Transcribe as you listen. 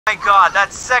my god,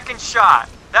 that second shot.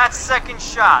 That second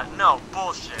shot. No,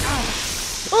 bullshit.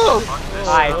 Oh!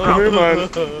 Hi. Come here, man.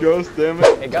 Ghost, damn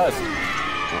it. Hey, Ghost.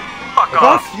 Fuck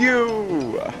off. Fuck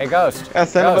you! Hey, Ghost. Ah,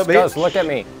 son of a bitch. Ghost, look at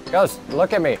me. Ghost,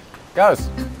 look at me. Ghost,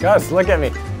 look at me.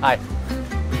 Hi.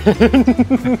 Do you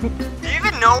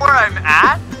even know where I'm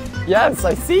at? Yes,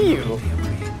 I see you.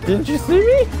 Didn't you see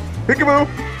me? Peekaboo!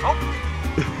 Oh.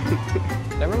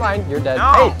 Never mind, you're dead.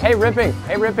 No. Hey, ripping.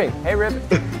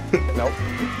 Nope.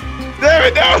 Damn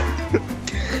it, no!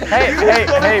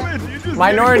 Hey.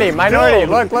 Minority.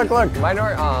 Look.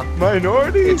 Minority.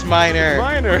 Minority? It's minor.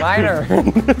 Minor.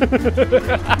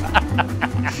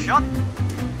 Shut.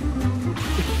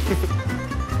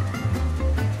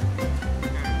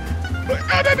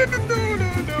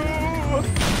 No.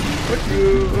 Fuck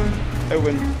you. I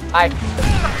win. Hi.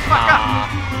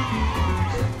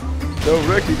 So,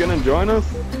 Rick, you gonna join us?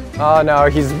 Oh no,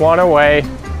 he's one away.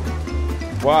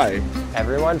 Why?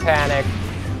 Everyone panic.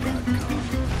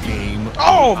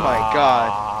 Oh my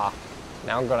god.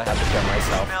 Now I'm gonna have to kill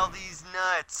myself. Smell these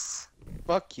nuts.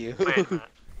 Fuck you. Wait a minute.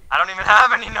 I don't even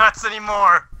have any nuts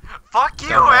anymore. Fuck you,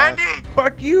 Dumbass. Andy.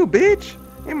 Fuck you, bitch!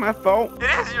 Ain't my fault. It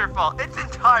is your fault. It's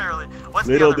entirely. What's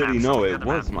the Little other did he map? know What's the it other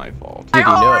was map? my fault. I Did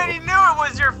he know already knew it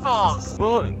was your fault.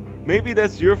 Well, maybe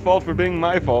that's your fault for being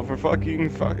my fault for fuck you.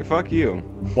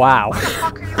 Wow. What the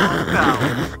fuck are you talking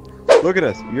about? Look at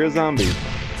us. You're a zombie.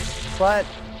 But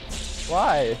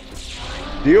why?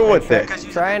 Deal with it. Because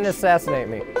you Try and assassinate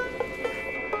me.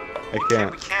 I we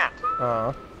can't. can't.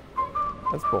 Oh,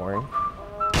 that's boring.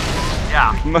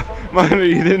 Yeah. Minor,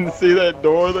 you didn't see that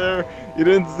door there? You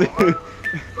didn't see...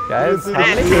 Guys, how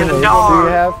I many didn't see the enemies do door. you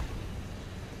have?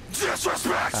 We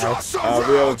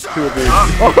have 2 of these.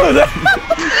 Oh,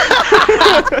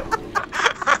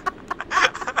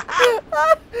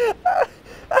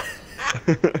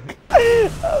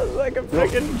 that was like a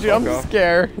freaking jump off.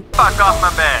 scare. Fuck off my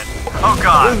bed. Oh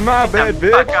god. This is my bed,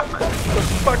 bitch. Fuck off my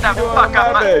Fuck you doing fuck on my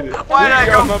off my- bed. Why did I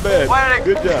Get go- off my bed. why did I-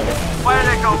 Good job. Why did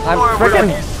I go I'm forward frickin- when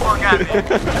you swung at me?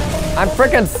 I'm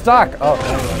freaking stuck. Oh,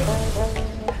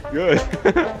 Good.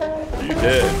 You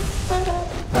did.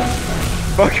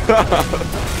 Fuck off.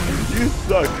 You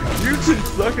suck. You can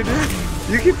suck a dick.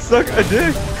 You can suck a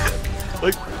dick.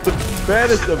 Like the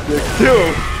baddest of dicks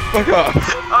too. Fuck off.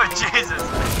 Oh Jesus.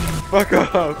 Fuck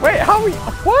off. wait, how we?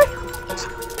 What?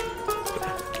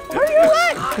 How are you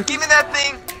alive? Give me that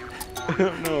thing. I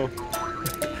don't know.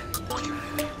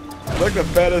 Like the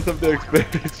fattest of dicks,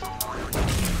 bitch.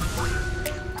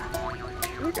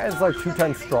 You guys like 2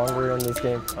 times stronger in this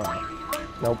game. Oh.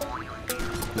 Nope.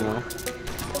 No.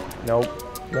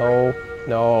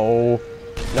 Nope.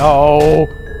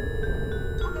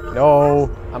 No.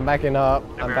 I'm backing up.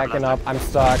 I'm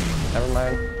stuck. Never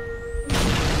mind.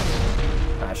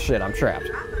 Ah, shit, I'm trapped.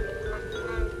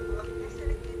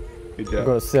 Good I'm job.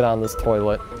 gonna sit on this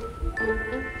toilet.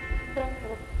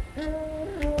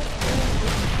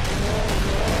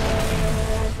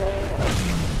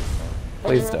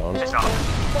 Please don't.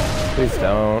 Please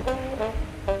don't.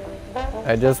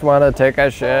 I just want to take a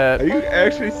shit. Are you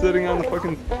actually sitting on the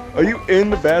fucking... Are you in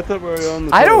the bathtub or are you on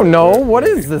the I don't toilet? know. What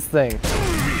is this thing?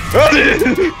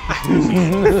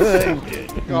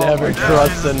 Never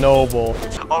trust a noble.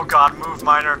 Oh god, move,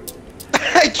 Miner.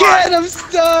 I can't, I'm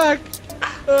stuck!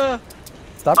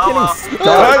 Stop Oh, getting well.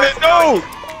 stuck. No!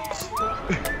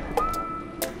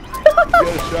 You got a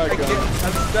shotgun.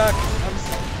 I'm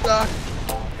stuck.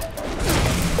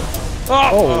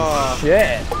 Oh,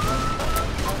 shit.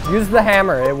 Use the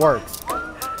hammer. It works.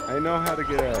 I know how to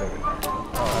get out of it. I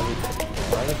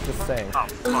was just saying. Oh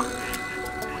fuck.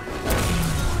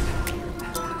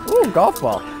 Ooh, golf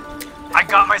ball. I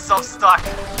got myself stuck.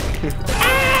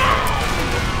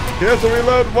 You have to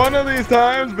reload one of these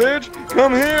times, bitch!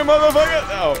 Come here, motherfucker!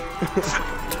 No!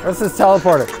 Where's this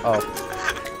teleporter? Oh.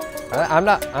 I'm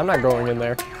not going in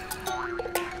there.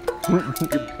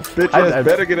 Bitch ass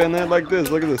better get in there like this.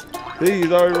 Look at this. See,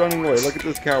 he's already running away. Look at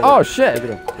this coward. Oh, shit.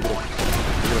 Look at him.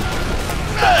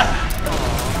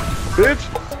 Bitch!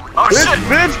 Oh Bitch! shit.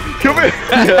 Bitch! Come here!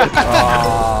 Yes.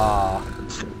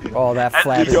 Oh, that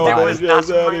flat Get is Yo, your body. bitch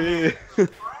ass out of here.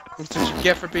 That's what you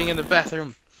get for being in the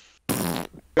bathroom.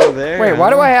 Go there. Wait, why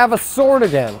do I have a sword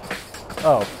again?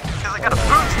 Oh, Because I got a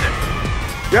boomstick.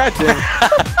 Gotcha.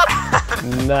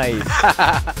 nice.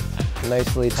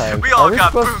 Nicely timed. We all Are we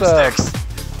got supposed boomsticks.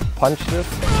 to punch this?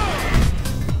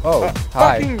 Oh,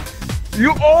 hi. Fucking,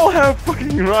 you all have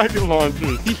fucking rocket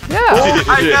launchers. Yeah,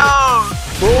 I know.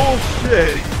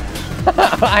 Bullshit.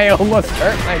 I almost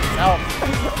hurt myself.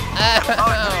 Oh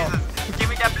Jesus. Give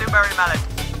me that blueberry mallet.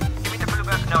 Give me the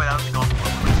blueberry. No, that was the golf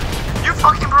ball. You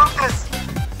fucking broke this.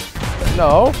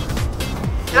 No.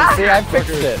 See, I fixed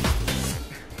it.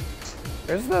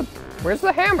 Where's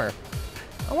the hammer?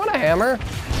 I want a hammer.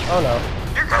 Oh no.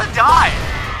 You're gonna die.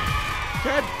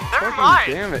 God Never fucking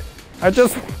mind. damn it.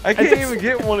 I can't even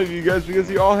get one of you guys because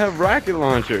you all have Rackit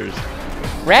Launchers.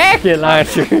 Rackit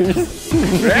Lunchers.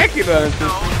 Rackit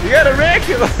Launchers? You got a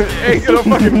Rackit Launcher. Ain't gonna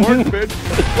fucking work, bitch.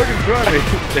 Fucking try me.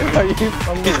 Are you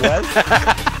from the west?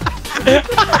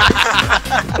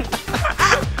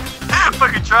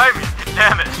 Fucking try me.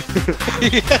 Damn it.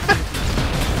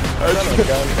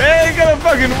 It ain't gonna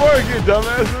fucking work, you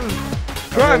dumbasses.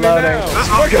 Try me reloading. now. This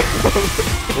one.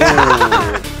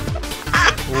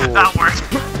 That worked.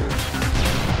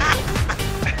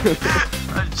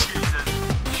 Oh,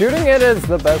 Jesus. Shooting it is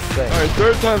the best thing. Alright,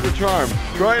 third time's a charm.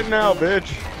 Try it now,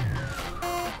 bitch.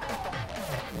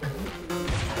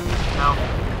 No.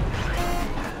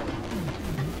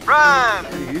 Run!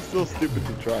 He's still stupid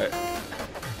to try it.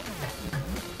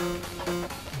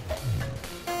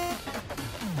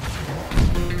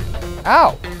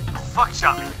 Ow! Fuck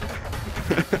shot me.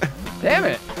 Damn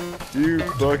it! You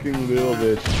fucking little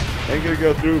bitch. Ain't gonna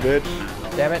go through, bitch.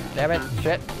 Damn it! Damn it!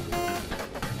 Shit!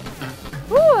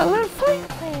 Ooh, a little flame.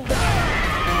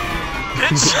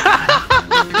 Bitch!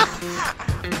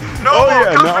 No, Oh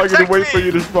yeah, come now I can protect wait for me.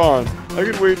 you to spawn. I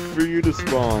can wait for you to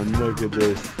spawn. Look at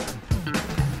this.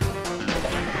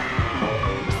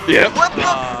 Yep. What the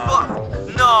fuck?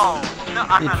 No. No,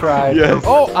 I'm He not. tried. Yes.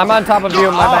 Oh, I'm on top of you.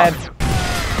 My bad.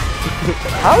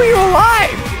 How are you alive?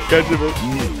 Catch you, bitch.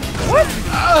 What?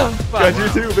 Catch you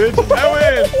too, bitch. I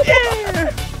win.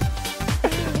 Yeah.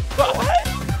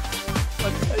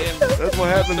 That's what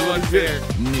happens So when you unfair.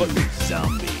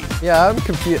 get. Yeah, I'm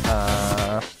confused.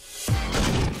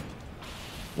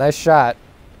 Nice shot.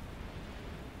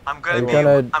 I'm Are gonna you be.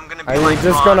 gonna? I'm gonna be Are you like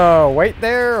just Ron. gonna wait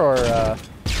there, or?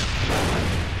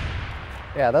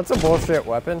 Yeah, that's a bullshit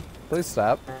weapon. Please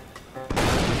stop.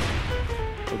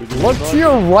 Look to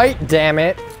your right, damn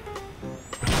it.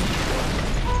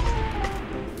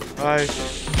 Hi.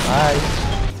 Hi.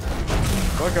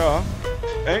 Fuck off.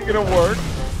 Ain't gonna work.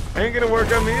 Ain't gonna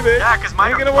work on me, bitch. Yeah, 'cause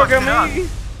mine Ain't are gonna work on fucked me.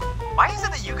 Why is it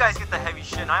that you guys get the heavy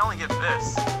shit and I only get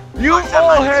this? You Fuck that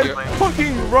all man, had it's like-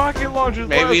 fucking rocket launchers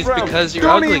Maybe last it's round. because you're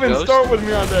Don't ugly, even Ghost. start with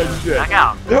me on that shit. Back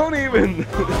out. Don't even.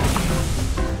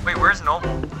 Wait, where's Noble?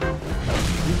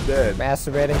 He's dead.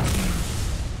 Masturbating.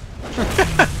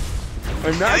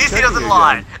 I'm not At least he checking doesn't again.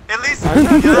 lie. At least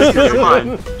he doesn't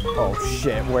lie. Oh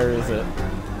shit, where is it?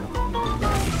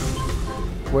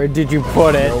 Where did you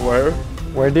put it? Nowhere.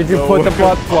 Where did you put the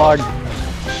butt plug?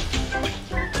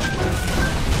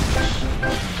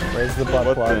 Where's the butt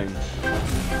What plug? thing?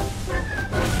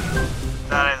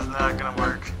 That is not gonna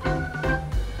work.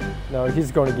 No,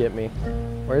 he's gonna get me.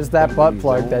 Where's that butt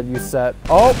plug that you set?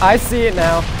 Oh, I see it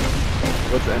now.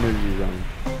 What's the energy zone?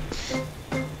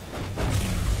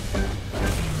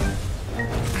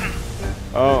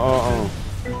 Oh.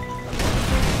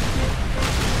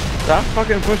 Stop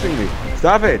fucking pushing me.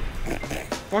 Stop it.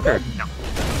 Fucker. No.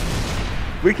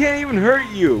 We can't even hurt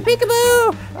you.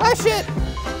 Peekaboo! Ah shit!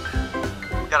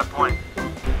 You got a point.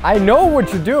 I know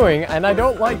what you're doing, and I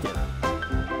don't like it.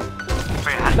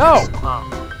 Wait, No.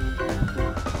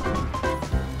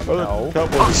 Oh, No.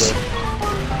 couple Oh, of shit. them.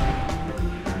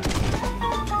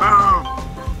 Boom.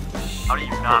 How do you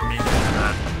not make it to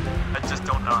that? I just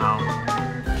don't know how.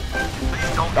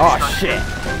 Please don't get Oh stuck. shit!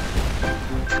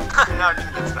 No, I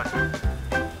didn't get stuck.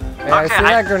 Hey, I see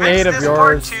that grenade of fixed this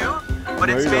part yours. too, but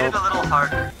No, it's you made it don't. a little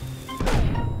harder.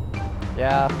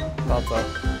 Yeah, thought so.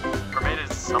 Or made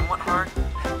it somewhat hard.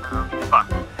 Fuck.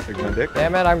 Take my dick.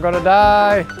 Damn it, I'm gonna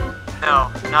die. No,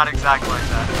 not exactly like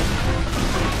that.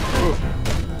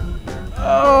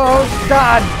 Oh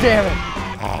god damn it!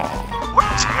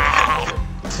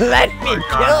 Let me Oh,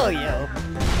 God. kill you.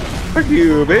 Fuck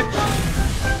you, bitch.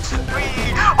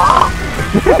 Oh!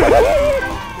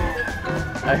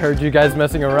 I heard you guys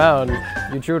messing around.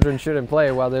 You children shouldn't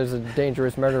play while there's a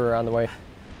dangerous murderer on the way.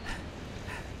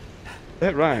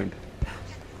 That rhymed.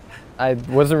 I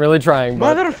wasn't really trying,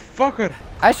 but Motherfucker.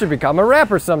 I should become a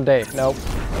rapper someday. Nope.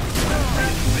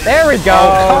 There we go.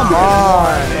 Oh, come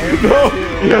on. No.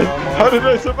 Yes. How did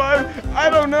I survive? I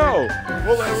don't know.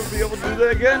 Will I ever be able to do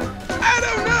that again? I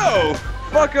don't know.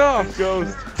 Fuck off,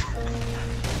 Ghost.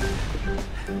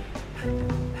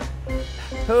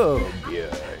 Oh,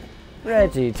 yeah.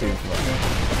 Reggie too far.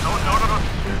 No.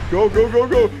 Go.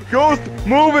 Ghost,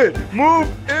 move it. Move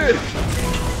it.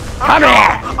 Come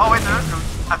here. Oh, wait, there is no.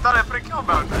 I thought I put a kill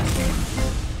boundary.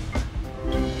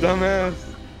 Dumbass.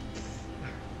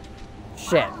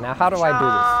 Shit. Now how do I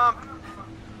Jump.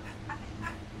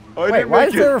 Oh, I Wait, didn't why make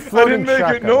is there a it. I floating didn't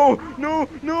make it. shotgun? No.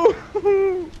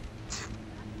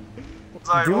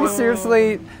 Sorry, Do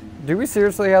we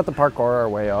seriously have to parkour our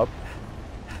way up?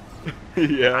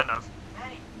 Yeah. Kind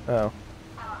of. Oh,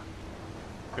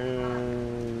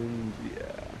 And yeah.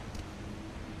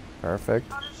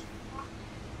 perfect.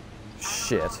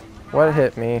 Shit. What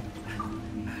hit me?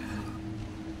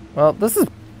 Well, this is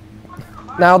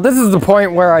the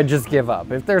point where I just give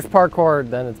up. If there's parkour,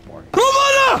 then it's boring.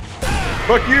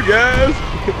 Fuck you guys!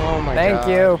 Oh my god. Thank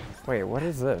you. Wait, what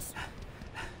is this?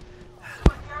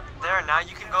 There, now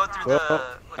you can go through the.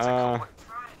 What's it called?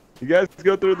 You guys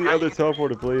go through the other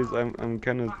teleporter, please. I'm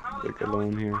kind of like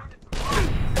alone here.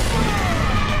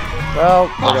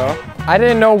 Well, Okay. I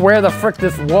didn't know where the frick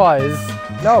this was.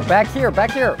 No, back here,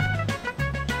 back here.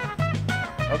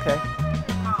 Okay.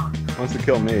 Wants to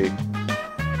kill me.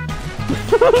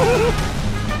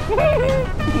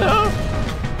 No.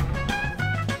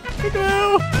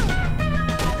 No.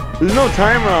 There's no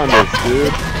timer on this,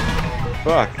 dude.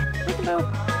 Fuck.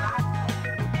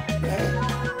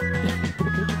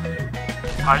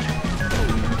 Are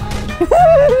you?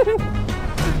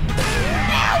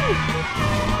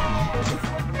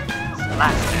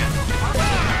 Last stand.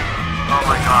 Oh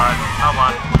my god, come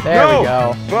on. There No! we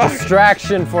go. Fuck.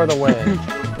 Distraction for the win.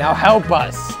 Now help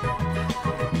us.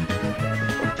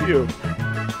 Fuck you.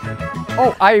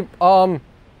 Oh, I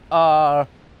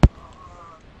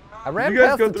ran You guys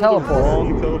past go the through the teleporter.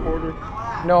 wrong teleporter?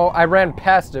 No, I ran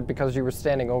past it because you were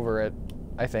standing over it,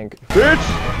 I think. Bitch!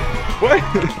 What?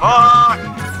 Fuck!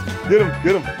 Get him,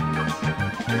 get him.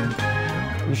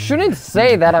 You shouldn't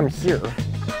say that I'm here.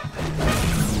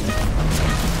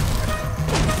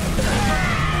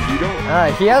 You don't.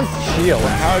 He has shield.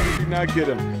 How did you not get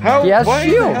him? How? He has why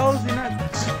shields. the hell is he not?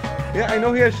 Yeah, I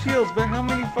know he has shields, but how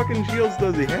many fucking shields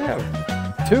does he have?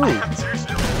 2.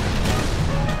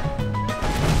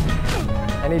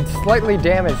 And he slightly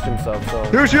damaged himself, so.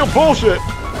 Two shield bullshit!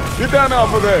 Get down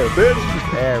off of there, bitch!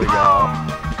 There we go.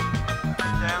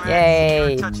 Damn it. Yay.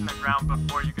 You were touching the ground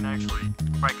before you can actually.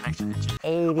 Before I can actually hit you.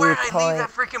 80 Where did I leave that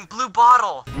freaking blue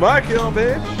bottle? My kill,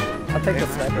 bitch! I'll take the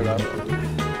sniper though.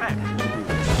 Hey.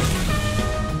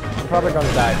 I'm probably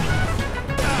gonna die.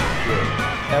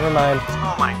 Never mind.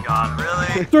 Oh my god,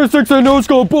 really? 36 and no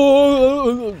scope.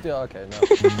 Okay, no.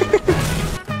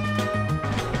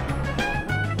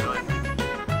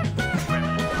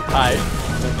 Hi.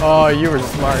 Oh, you were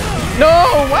smart.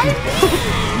 No, what?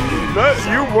 Not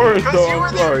you were, Because though, you were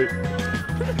I'm the- sorry. You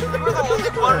were the only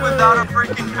one without a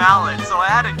freaking mallet, so I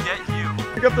had to get you.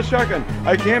 Pick up the shotgun.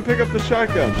 I can't pick up the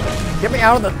shotgun. Get me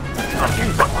out of the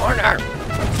fucking corner.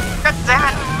 God damn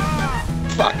it!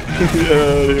 Fuck. Get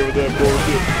out of here with that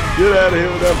bullshit. Get out of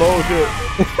here with that bullshit.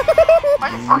 Are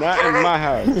you Not in my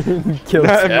house. Kill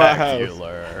Not in my house.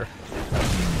 spectacular.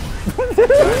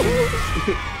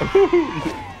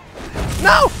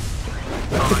 No!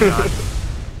 Oh my god.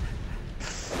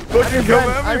 Fucking come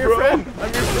at me, I'm your bro. friend.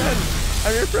 I'm your friend.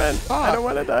 I'm your friend. I don't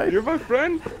want to die. You're my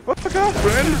friend? Fuck off,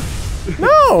 friend.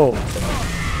 No!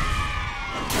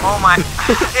 Oh my.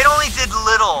 It only did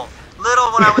little.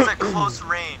 Little when I was at close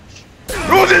range.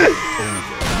 Who did it?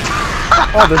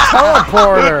 Oh, the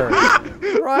teleporter.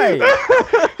 Right.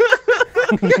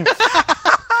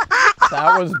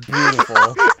 That was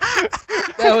beautiful.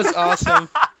 That was awesome.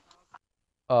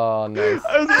 Oh, nice.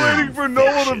 I was waiting for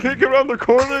Noble to pick around the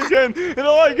corner again, and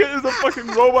all I get is a fucking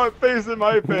robot face in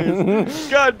my face.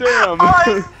 God damn. All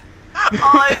I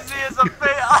see is a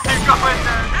face. I go in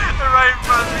there. They're right in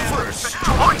front of me.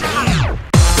 Oh, Jesus.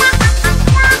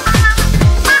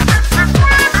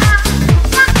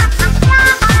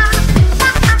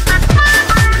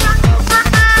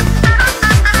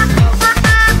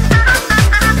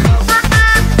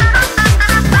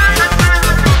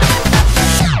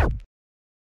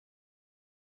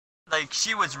 Like,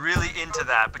 she was really into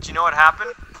that, but you know what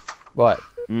happened? What?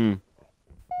 I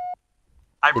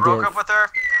broke did. up with her.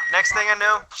 Next thing I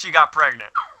knew, she got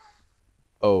pregnant.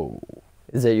 Oh.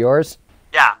 Is it yours?